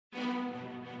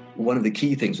one of the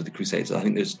key things with the Crusades, I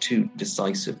think there's two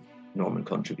decisive Norman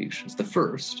contributions. The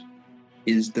first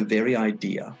is the very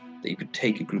idea that you could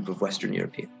take a group of Western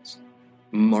Europeans,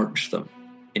 march them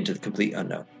into the complete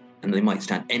unknown, and they might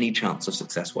stand any chance of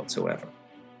success whatsoever,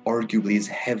 arguably is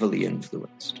heavily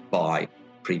influenced by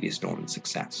previous Norman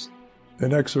success.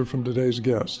 An excerpt from today's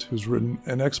guest, who's written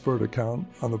an expert account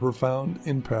on the profound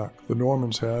impact the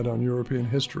Normans had on European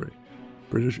history.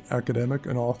 British academic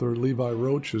and author Levi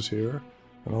Roche is here,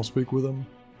 and I'll speak with him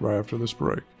right after this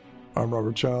break. I'm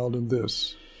Robert Child, and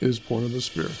this is Point of the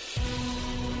Spear.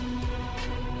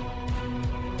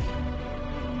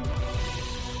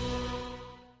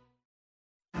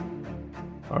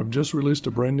 I've just released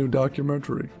a brand new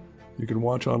documentary you can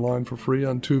watch online for free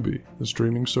on Tubi, the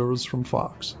streaming service from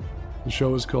Fox. The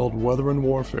show is called Weather and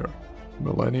Warfare,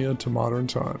 Millennia to Modern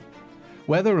Time.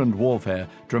 Weather and Warfare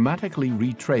dramatically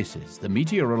retraces the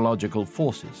meteorological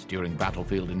forces during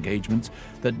battlefield engagements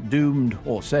that doomed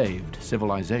or saved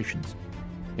civilizations.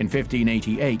 In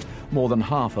 1588, more than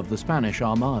half of the Spanish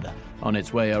Armada, on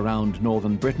its way around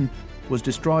northern Britain, was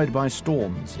destroyed by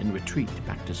storms in retreat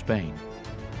back to Spain.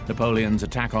 Napoleon's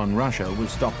attack on Russia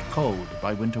was stopped cold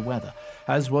by winter weather,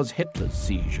 as was Hitler's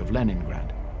siege of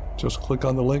Leningrad. Just click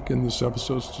on the link in this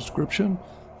episode's description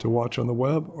to watch on the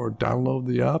web, or download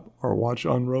the app, or watch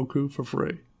on Roku for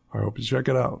free. I hope you check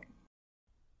it out.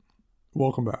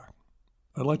 Welcome back.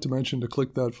 I'd like to mention to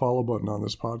click that follow button on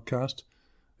this podcast.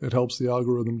 It helps the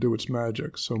algorithm do its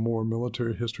magic so more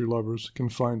military history lovers can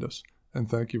find us, and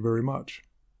thank you very much.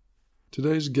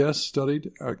 Today's guest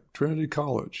studied at Trinity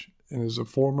College and is a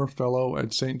former fellow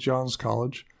at St. John's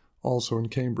College, also in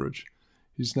Cambridge.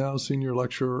 He's now senior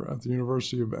lecturer at the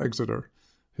University of Exeter.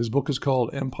 His book is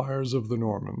called Empires of the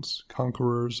Normans,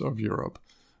 Conquerors of Europe,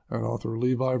 and author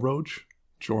Levi Roche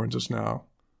joins us now.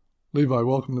 Levi,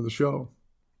 welcome to the show.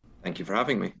 Thank you for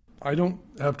having me. I don't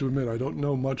have to admit, I don't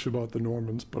know much about the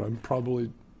Normans, but I'm probably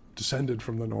descended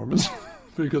from the Normans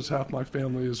because half my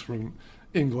family is from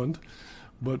England.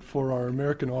 But for our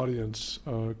American audience,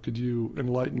 could you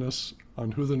enlighten us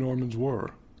on who the Normans were?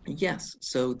 Yes.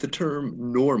 So the term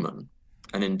Norman,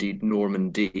 and indeed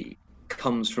Normandy,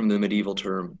 comes from the medieval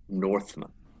term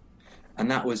Northman. And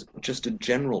that was just a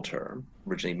general term,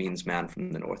 originally means man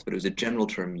from the north, but it was a general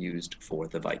term used for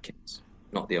the Vikings.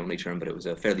 Not the only term, but it was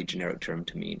a fairly generic term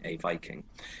to mean a Viking.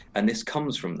 And this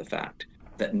comes from the fact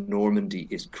that Normandy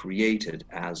is created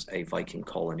as a Viking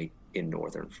colony in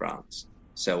northern France.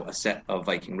 So a set of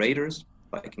Viking raiders,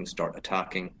 Vikings start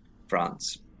attacking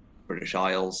France, British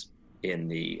Isles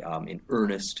in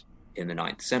earnest in the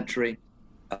 9th century.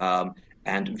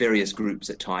 And various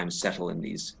groups at times settle in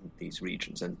these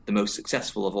regions. And the most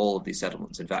successful of all of these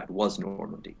settlements, in fact, was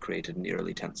Normandy, created in the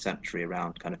early 10th century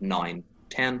around kind of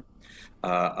 910.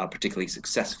 A particularly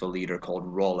successful leader called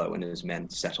Rollo and his men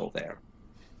settle there.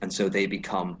 And so they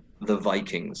become the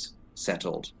Vikings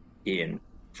settled in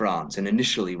France. And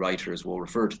initially, writers will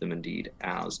refer to them indeed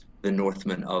as the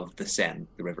Northmen of the Seine,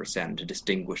 the River Seine, to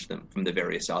distinguish them from the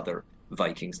various other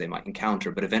Vikings they might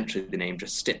encounter. But eventually the name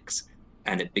just sticks,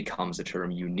 and it becomes a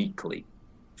term uniquely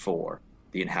for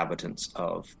the inhabitants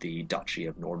of the Duchy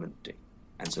of Normandy.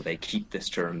 And so they keep this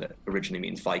term that originally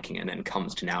means Viking and then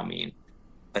comes to now mean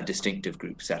a distinctive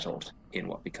group settled in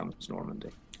what becomes Normandy.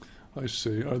 I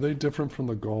see. Are they different from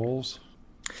the Gauls?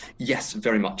 Yes,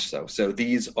 very much so. So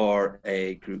these are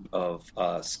a group of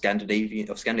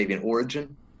Scandinavian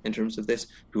origin in terms of this,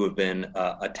 who have been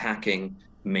attacking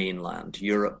mainland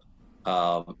Europe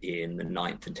in the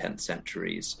 9th and 10th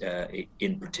centuries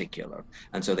in particular.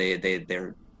 And so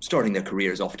they're starting their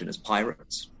careers often as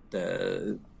pirates.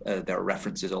 There are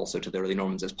references also to the early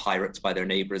Normans as pirates by their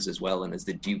neighbors as well, and as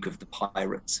the Duke of the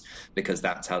Pirates, because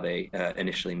that's how they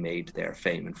initially made their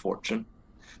fame and fortune.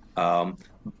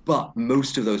 But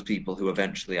most of those people who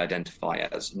eventually identify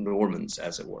as Normans,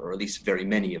 as it were, or at least very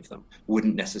many of them,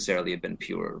 wouldn't necessarily have been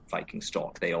pure Viking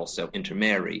stock. They also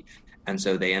intermarry, and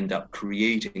so they end up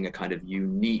creating a kind of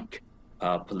unique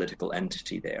political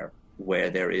entity there, where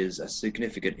there is a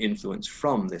significant influence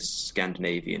from this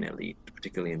Scandinavian elite,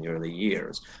 particularly in the early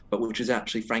years, but which is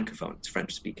actually Francophone, it's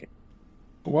French-speaking.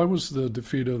 Why was the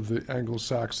defeat of the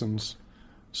Anglo-Saxons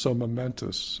so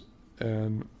momentous,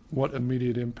 and what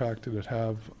immediate impact did it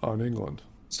have on England?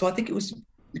 So I think it was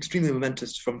extremely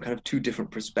momentous from kind of two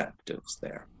different perspectives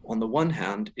there. On the one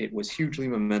hand, it was hugely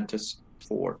momentous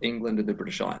for England and the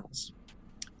British Isles,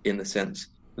 in the sense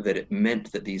that it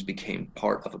meant that these became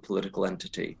part of a political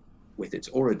entity with its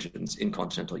origins in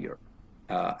continental Europe.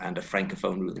 And a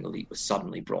Francophone ruling elite was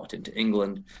suddenly brought into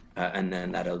England, and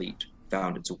then that elite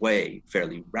found its way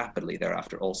fairly rapidly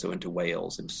thereafter also into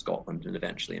Wales, into Scotland, and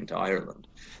eventually into Ireland.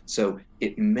 So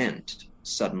it meant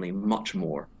suddenly much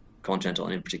more continental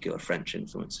and in particular French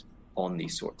influence on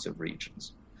these sorts of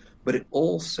regions. But it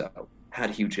also had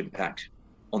a huge impact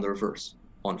on the reverse,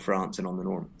 on France and on the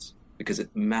Normans, because it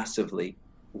massively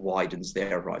widens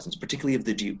their horizons, particularly of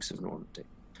the Dukes of Normandy,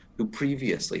 who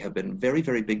previously have been very,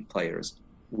 very big players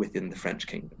within the French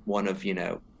kingdom, one of,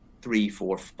 3,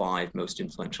 4, 5 most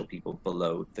influential people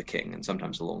below the king and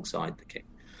sometimes alongside the king.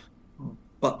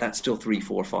 But that's still 3,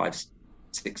 4, 5,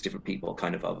 6 different people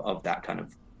kind of that kind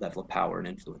of level of power and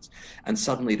influence. And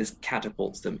suddenly this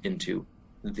catapults them into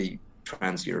the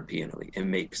trans-European elite. It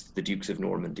makes the Dukes of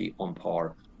Normandy on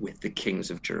par with the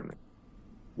kings of Germany,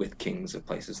 with kings of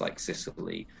places like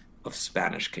Sicily, of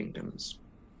Spanish kingdoms,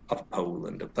 of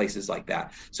Poland, of places like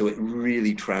that. So it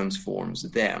really transforms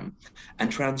them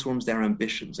and transforms their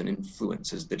ambitions and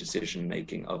influences the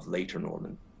decision-making of later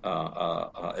Norman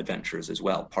adventurers as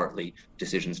well. Partly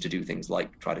decisions to do things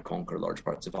like try to conquer large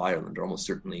parts of Ireland are almost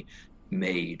certainly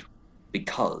made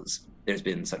because there's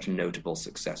been such notable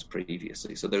success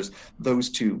previously. So there's those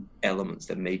two elements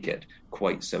that make it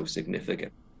quite so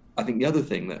significant. I think the other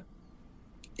thing that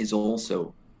is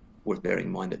also worth bearing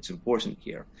in mind that's important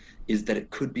here is that it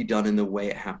could be done in the way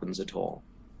it happens at all.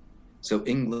 So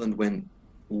England, when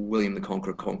William the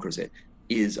Conqueror conquers it,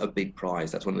 is a big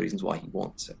prize. That's one of the reasons why he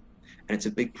wants it. And it's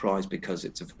a big prize because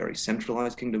it's a very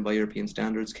centralized kingdom by European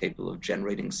standards, capable of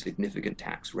generating significant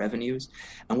tax revenues.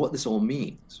 And what this all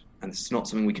means, and this is not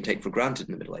something we can take for granted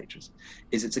in the Middle Ages,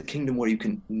 is it's a kingdom where you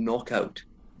can knock out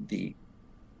the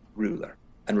ruler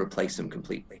and replace him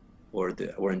completely, or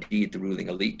indeed the ruling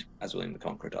elite, as William the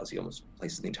Conqueror does. He almost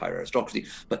replaces the entire aristocracy,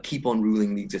 but keep on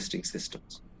ruling the existing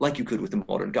systems, like you could with the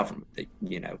modern government. That,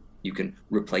 you can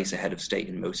replace a head of state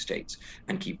in most states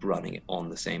and keep running it on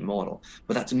the same model.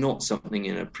 But that's not something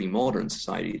in a pre-modern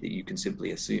society that you can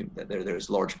simply assume, that there's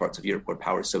large parts of Europe where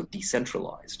power is so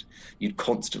decentralized. You'd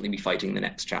constantly be fighting the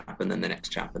next chap and then the next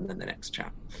chap and then the next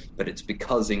chap. But it's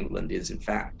because England is, in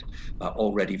fact,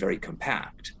 already very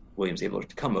compact. William's able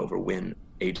to come over, win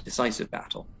a decisive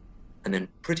battle, and then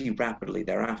pretty rapidly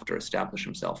thereafter establish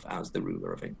himself as the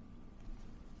ruler of England.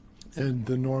 And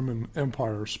the Norman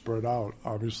Empire spread out,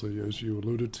 obviously, as you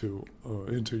alluded to,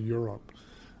 into Europe.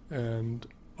 And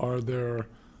are there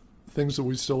things that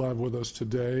we still have with us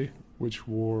today which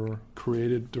were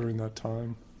created during that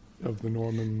time of the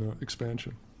Norman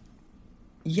expansion?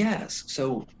 Yes.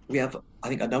 So we have, I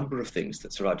think, a number of things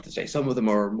that survive to this day. Some of them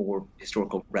are more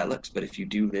historical relics, but if you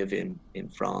do live in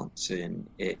France, in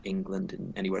England,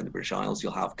 and anywhere in the British Isles,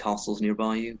 you'll have castles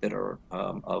nearby you that are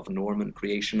of Norman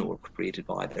creation or created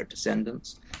by their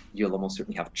descendants. You'll almost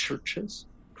certainly have churches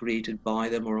created by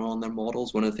them or on their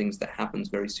models. One of the things that happens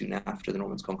very soon after the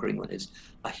Normans conquer England is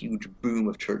a huge boom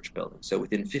of church building. So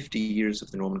within 50 years of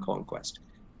the Norman conquest,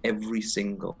 every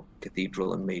single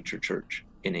cathedral and major church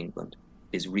in England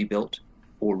is rebuilt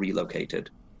or relocated,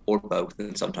 or both,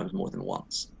 and sometimes more than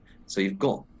once. So you've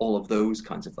got all of those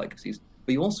kinds of legacies,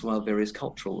 but you also have various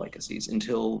cultural legacies.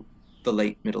 Until the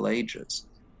late Middle Ages,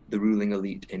 the ruling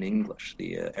elite in English,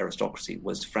 the aristocracy,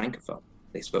 was Francophone.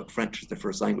 They spoke French as their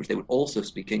first language. They would also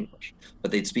speak English,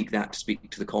 but they'd speak that to speak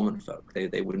to the common folk.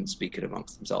 They wouldn't speak it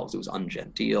amongst themselves. It was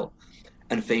ungenteel.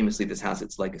 And famously, this has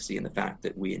its legacy in the fact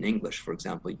that we in English, for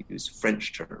example, use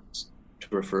French terms to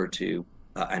refer to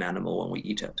an animal when we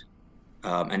eat it,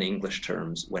 and English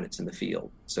terms when it's in the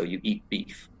field. So you eat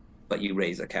beef, but you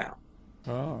raise a cow.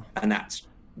 Oh. And that's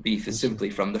beef is simply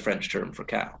from the French term for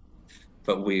cow.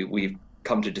 But we've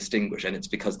come to distinguish, and it's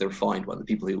because they're refined one. The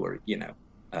people who were,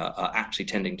 actually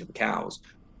tending to the cows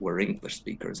were English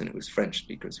speakers, and it was French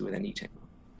speakers who were then eating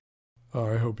them.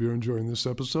 I hope you're enjoying this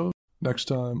episode. Next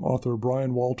time, author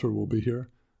Brian Walter will be here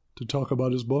to talk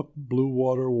about his book, Blue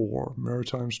Water War,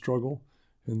 Maritime Struggle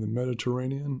in the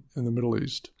Mediterranean and the Middle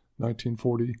East,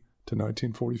 1940 to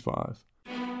 1945.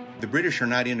 The British are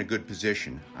not in a good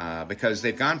position because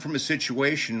they've gone from a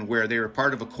situation where they were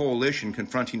part of a coalition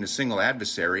confronting a single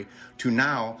adversary to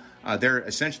now they're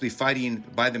essentially fighting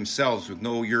by themselves with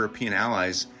no European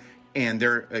allies, and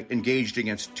they're engaged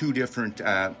against two different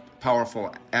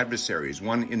powerful adversaries,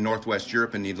 one in Northwest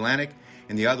Europe in the Atlantic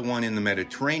and the other one in the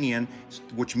Mediterranean,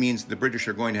 which means the British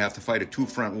are going to have to fight a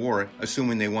two-front war,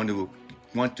 assuming they want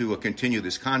to continue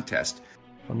this contest.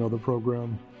 Another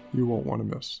program you won't want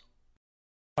to miss.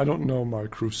 I don't know my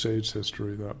Crusades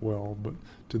history that well, but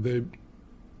did they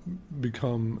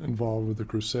become involved with the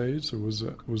Crusades, or was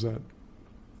that?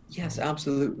 Yes,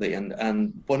 absolutely.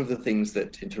 And one of the things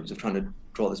that, in terms of trying to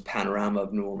draw this panorama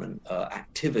of Norman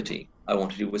activity, I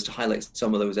wanted to do was to highlight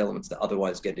some of those elements that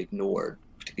otherwise get ignored,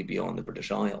 particularly beyond the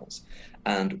British Isles.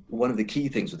 And one of the key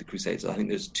things with the Crusades, I think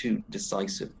there's two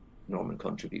decisive Norman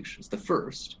contributions. The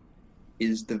first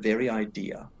is the very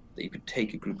idea that you could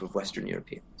take a group of Western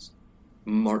Europeans,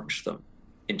 march them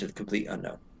into the complete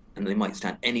unknown, and they might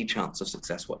stand any chance of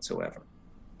success whatsoever,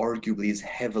 arguably is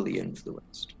heavily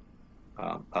influenced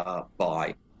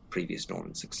by previous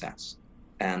Norman success.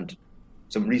 And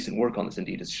some recent work on this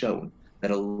indeed has shown that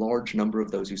a large number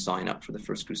of those who sign up for the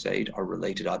First Crusade are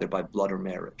related either by blood or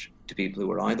marriage to people who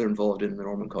were either involved in the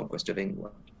Norman conquest of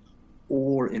England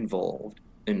or involved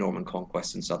in Norman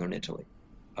conquests in southern Italy.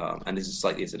 And this is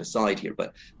slightly as an aside here,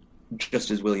 but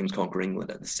just as William's conquer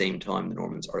England, at the same time the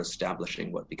Normans are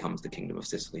establishing what becomes the Kingdom of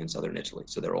Sicily in southern Italy.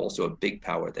 So they're also a big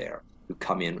power there who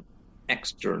come in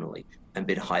externally and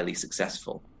been highly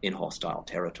successful in hostile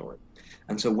territory.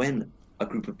 And so when a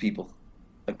group of people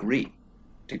agree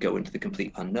to go into the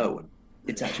complete unknown,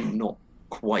 it's actually not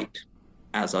quite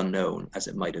as unknown as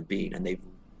it might have been. And they've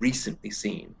recently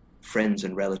seen friends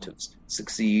and relatives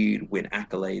succeed, win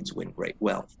accolades, win great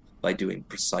wealth by doing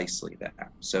precisely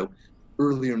that. So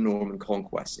earlier Norman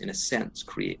conquests, in a sense,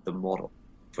 create the model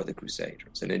for the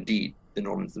Crusaders. And indeed, the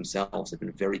Normans themselves have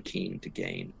been very keen to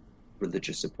gain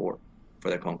religious support for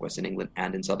their conquests in England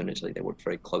and in southern Italy. They worked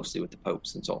very closely with the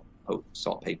popes and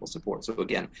sought papal support. So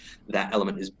again, that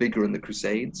element is bigger in the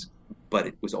Crusades, but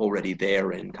it was already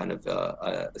there in kind of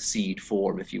a seed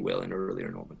form, if you will, in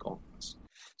earlier Norman conquests.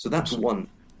 So that's one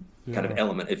kind of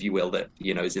element, if you will, that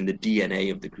is in the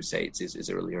DNA of the Crusades, is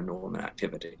earlier Norman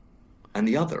activity. And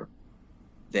the other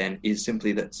then is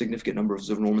simply that significant numbers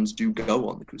of Normans do go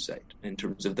on the crusade in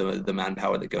terms of the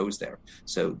manpower that goes there.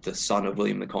 So the son of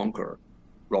William the Conqueror,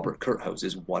 Robert Curthose,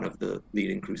 is one of the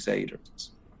leading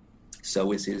crusaders.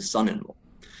 So is his son-in-law.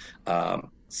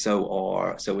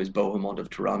 So is Bohemond of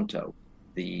Taranto,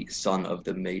 the son of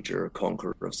the major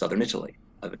conqueror of southern Italy,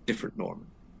 of a different Norman.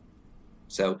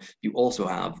 So you also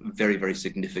have very, very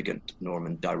significant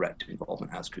Norman direct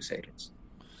involvement as crusaders.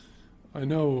 I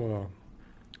know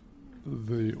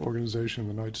the organization,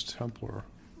 the Knights Templar,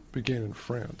 began in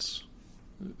France.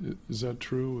 Is that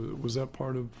true? Was that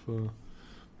part of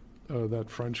that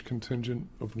French contingent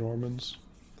of Normans?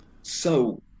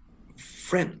 So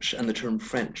French, and the term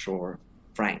French or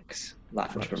Franks,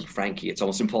 Latin term Frankie, it's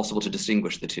almost impossible to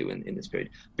distinguish the two in this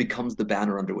period, becomes the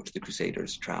banner under which the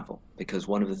Crusaders travel. Because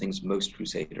one of the things most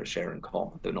Crusaders share in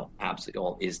common, though not absolutely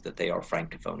all, is that they are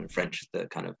Francophone, and French is the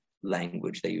kind of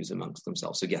language they use amongst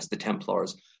themselves. So yes, the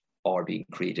Templars are being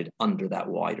created under that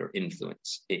wider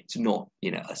influence. It's not,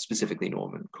 a specifically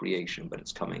Norman creation, but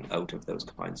it's coming out of those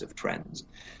kinds of trends.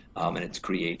 And it's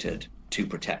created to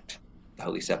protect the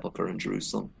Holy Sepulchre in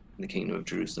Jerusalem. And the Kingdom of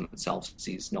Jerusalem itself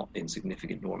sees not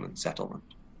insignificant Norman settlement.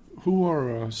 Who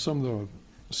are some of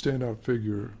the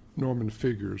standout Norman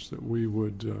figures that we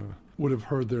would have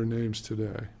heard their names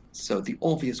today? So the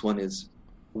obvious one is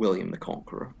William the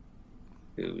Conqueror,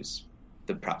 who's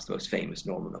perhaps the most famous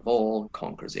Norman of all,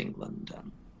 conquers England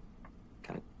and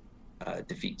kind of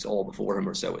defeats all before him,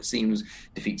 or so it seems,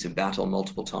 defeats in battle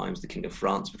multiple times the King of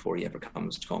France before he ever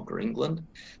comes to conquer England.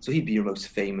 So he'd be your most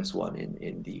famous one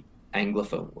in the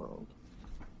Anglophone world.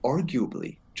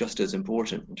 Arguably, just as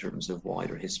important in terms of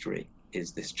wider history,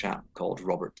 is this chap called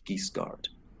Robert Guiscard,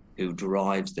 who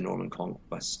derives the Norman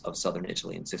conquests of southern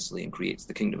Italy and Sicily and creates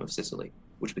the Kingdom of Sicily,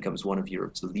 which becomes one of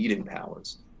Europe's leading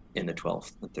powers in the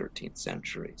 12th and 13th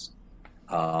centuries,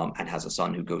 and has a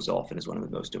son who goes off and is one of the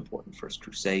most important First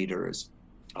Crusaders,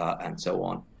 and so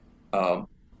on.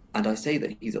 And I say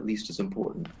that he's at least as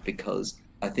important because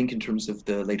I think in terms of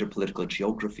the later political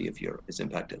geography of Europe, his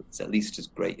impact is at least as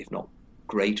great, if not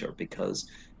greater, because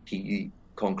he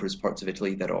conquers parts of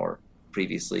Italy that are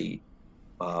previously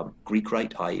Greek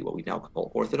Rite, i.e. what we now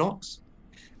call Orthodox,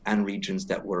 and regions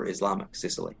that were Islamic,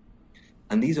 Sicily.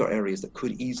 And these are areas that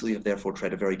could easily have therefore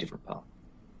tread a very different path.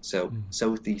 So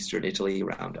southeastern Italy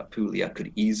around Apulia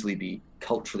could easily be,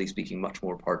 culturally speaking, much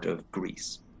more part of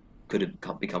Greece, could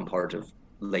have become part of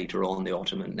later on the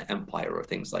Ottoman Empire or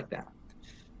things like that.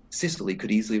 Sicily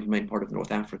could easily have remained part of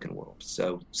North African world.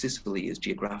 So Sicily is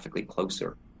geographically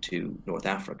closer to North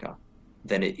Africa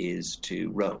than it is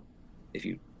to Rome, if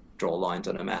you draw lines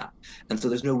on a map. And so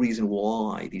there's no reason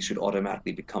why these should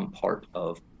automatically become part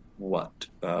of what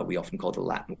we often call the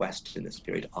Latin West in this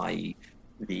period, i.e.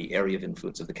 the area of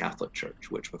influence of the Catholic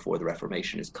Church, which before the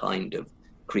Reformation is kind of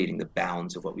creating the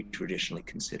bounds of what we traditionally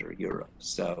consider Europe.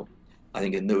 So I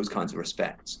think in those kinds of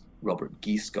respects, Robert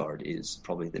Guiscard is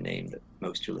probably the name that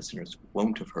most of your listeners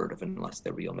won't have heard of unless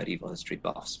they're real medieval history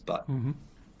buffs, but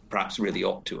perhaps really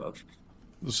ought to have.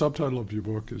 The subtitle of your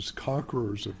book is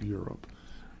Conquerors of Europe.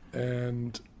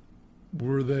 And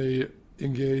were they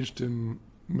engaged in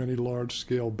many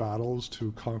large-scale battles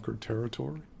to conquer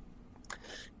territory?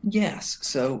 Yes.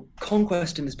 So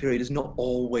conquest in this period is not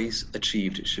always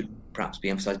achieved, it should perhaps be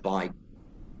emphasized by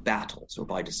battles or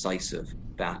by decisive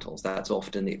battles. That's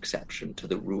often the exception to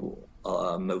the rule.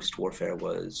 Most warfare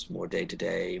was more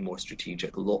day-to-day, more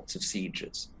strategic, lots of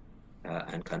sieges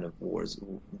and kind of wars,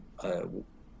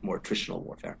 more attritional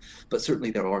warfare. But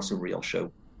certainly there are some real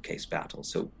showcase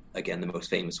battles. So again, the most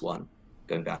famous one,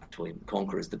 going back to William the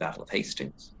Conqueror, is the Battle of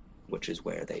Hastings, which is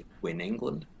where they win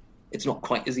England. It's not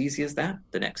quite as easy as that.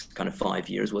 The next kind of 5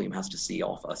 years, William has to see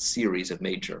off a series of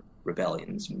major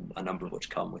rebellions, a number of which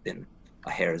come within a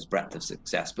hair's breadth of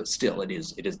success, but still it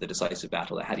is the decisive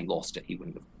battle that had he lost it, he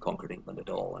wouldn't have conquered England at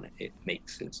all, and it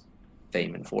makes his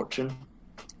fame and fortune.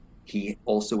 He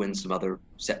also wins some other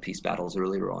set-piece battles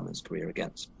earlier on in his career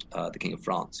against the King of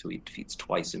France, who he defeats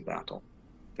twice in battle,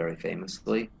 very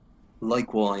famously.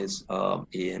 Likewise,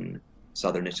 in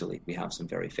southern Italy, we have some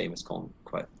very famous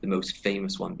conquests, the most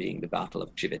famous one being the Battle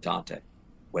of Civitate,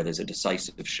 where there's a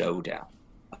decisive showdown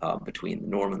between the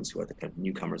Normans, who are the kind of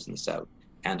newcomers in the south,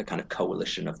 and a kind of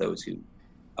coalition of those who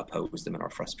oppose them and are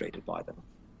frustrated by them,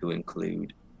 who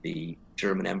include the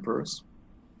German emperors,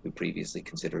 who previously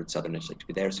considered southern Italy to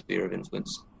be their sphere of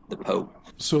influence, the Pope.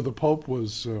 So the Pope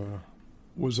was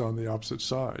on the opposite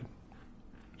side.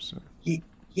 So.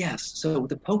 Yes, so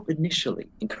the Pope initially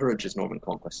encourages Norman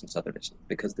conquest in southern Italy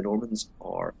because the Normans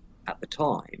are, at the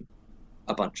time,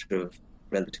 a bunch of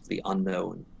relatively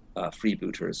unknown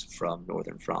freebooters from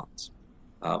northern France,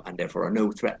 and therefore are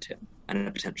no threat to him, and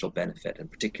a potential benefit,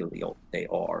 and particularly they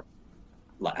are,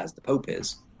 as the Pope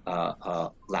is,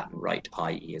 Latin Rite,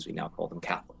 i.e., as we now call them,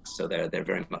 Catholics. So they're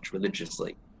very much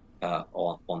religiously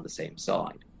on the same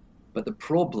side. But the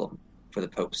problem for the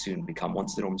Pope soon become,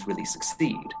 once the Normans really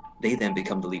succeed, they then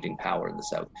become the leading power in the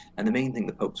south. And the main thing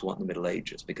the popes want in the Middle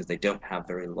Ages, because they don't have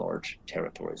very large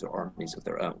territories or armies of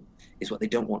their own, is what they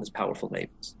don't want is powerful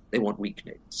neighbors. They want weak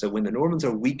neighbors. So when the Normans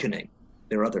are weakening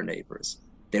their other neighbors,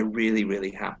 they're really,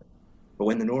 really happy. But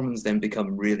when the Normans then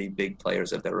become really big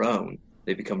players of their own,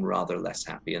 they become rather less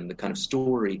happy. And the kind of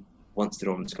story, once the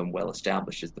Normans become well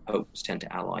established, is the popes tend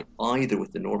to ally either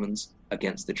with the Normans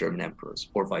against the German emperors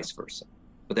or vice versa.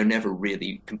 But they're never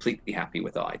really completely happy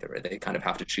with either. They kind of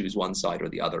have to choose one side or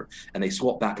the other, and they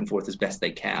swap back and forth as best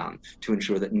they can to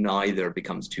ensure that neither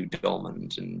becomes too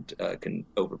dominant and can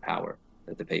overpower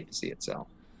the papacy itself.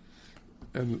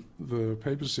 And the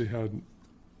papacy had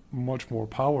much more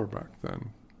power back then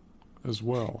as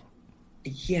well.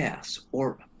 Yes,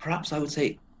 or perhaps I would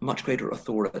say much greater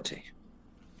authority.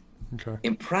 Okay.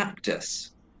 In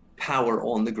practice, power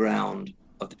on the ground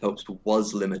of the popes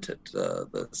was limited.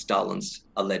 The Stalin's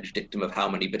alleged dictum of how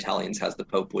many battalions has the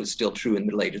Pope was still true in the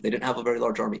Middle Ages. They didn't have a very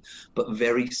large army, but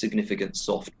very significant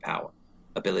soft power,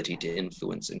 ability to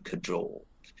influence and cajole.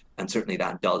 And certainly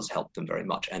that does help them very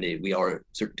much. And we are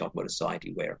certainly talking about a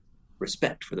society where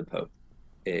respect for the Pope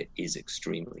is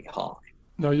extremely high.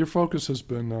 Now, your focus has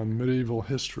been on medieval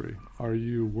history. Are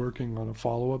you working on a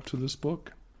follow-up to this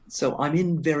book? So I'm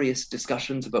in various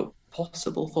discussions about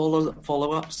possible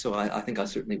follow-ups. So I think I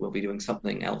certainly will be doing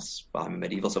something else. Well, I'm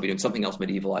medieval, so I'll be doing something else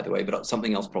medieval either way, but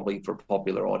something else probably for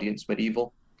popular audience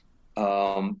medieval.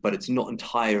 But it's not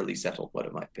entirely settled what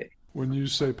it might be. When you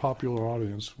say popular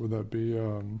audience, would that be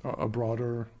a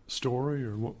broader story,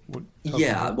 or what?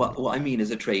 Yeah, what I mean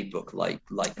is a trade book like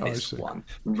this one,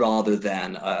 rather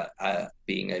than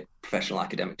being a professional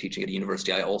academic teaching at a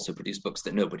university. I also produce books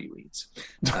that nobody reads.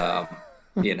 A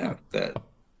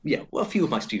few of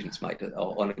my students might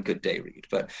on a good day read,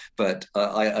 but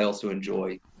I also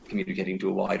enjoy communicating to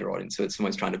a wider audience. So it's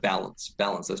always trying to balance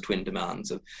those twin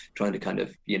demands of trying to kind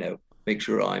of make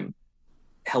sure I'm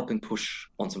helping push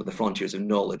on some of the frontiers of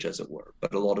knowledge, as it were.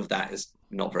 But a lot of that is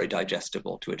not very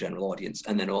digestible to a general audience.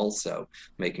 And then also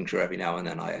making sure every now and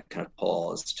then I kind of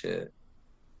pause to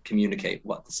communicate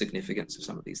what the significance of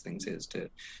some of these things is to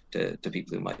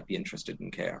people who might be interested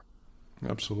and care.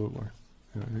 Absolutely.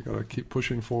 Yeah, you got to keep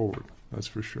pushing forward, that's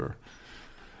for sure.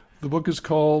 The book is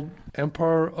called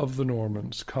Empire of the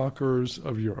Normans, Conquerors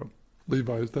of Europe.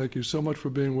 Levi, thank you so much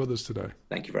for being with us today.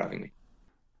 Thank you for having me.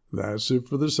 That's it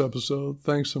for this episode.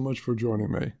 Thanks so much for joining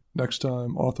me. Next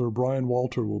time, author Brian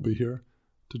Walter will be here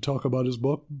to talk about his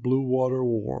book, Blue Water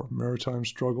War, Maritime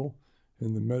Struggle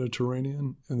in the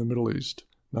Mediterranean and the Middle East,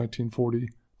 1940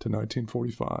 to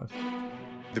 1945.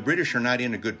 The British are not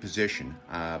in a good position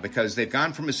because they've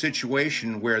gone from a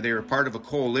situation where they were part of a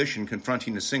coalition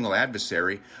confronting a single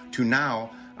adversary to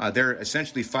now they're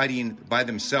essentially fighting by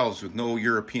themselves with no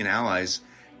European allies,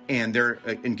 and they're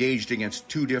engaged against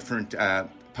two different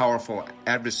powerful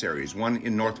adversaries, one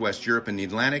in Northwest Europe in the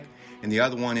Atlantic and the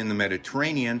other one in the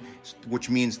Mediterranean, which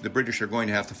means the British are going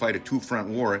to have to fight a two-front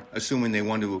war, assuming they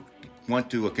want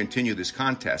to continue this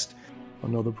contest.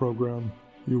 Another program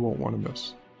you won't want to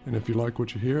miss. And if you like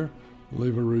what you hear,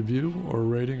 leave a review or a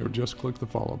rating or just click the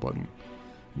follow button.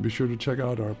 And be sure to check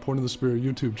out our Point of the Spear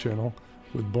YouTube channel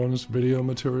with bonus video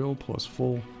material plus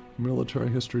full military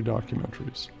history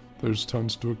documentaries. There's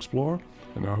tons to explore,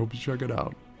 and I hope you check it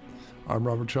out. I'm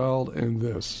Robert Child, and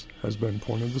this has been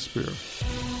Point of the Spear.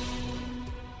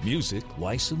 Music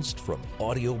licensed from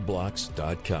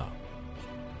audioblocks.com.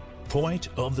 Point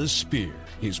of the Spear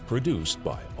is produced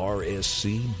by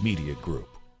RSC Media Group.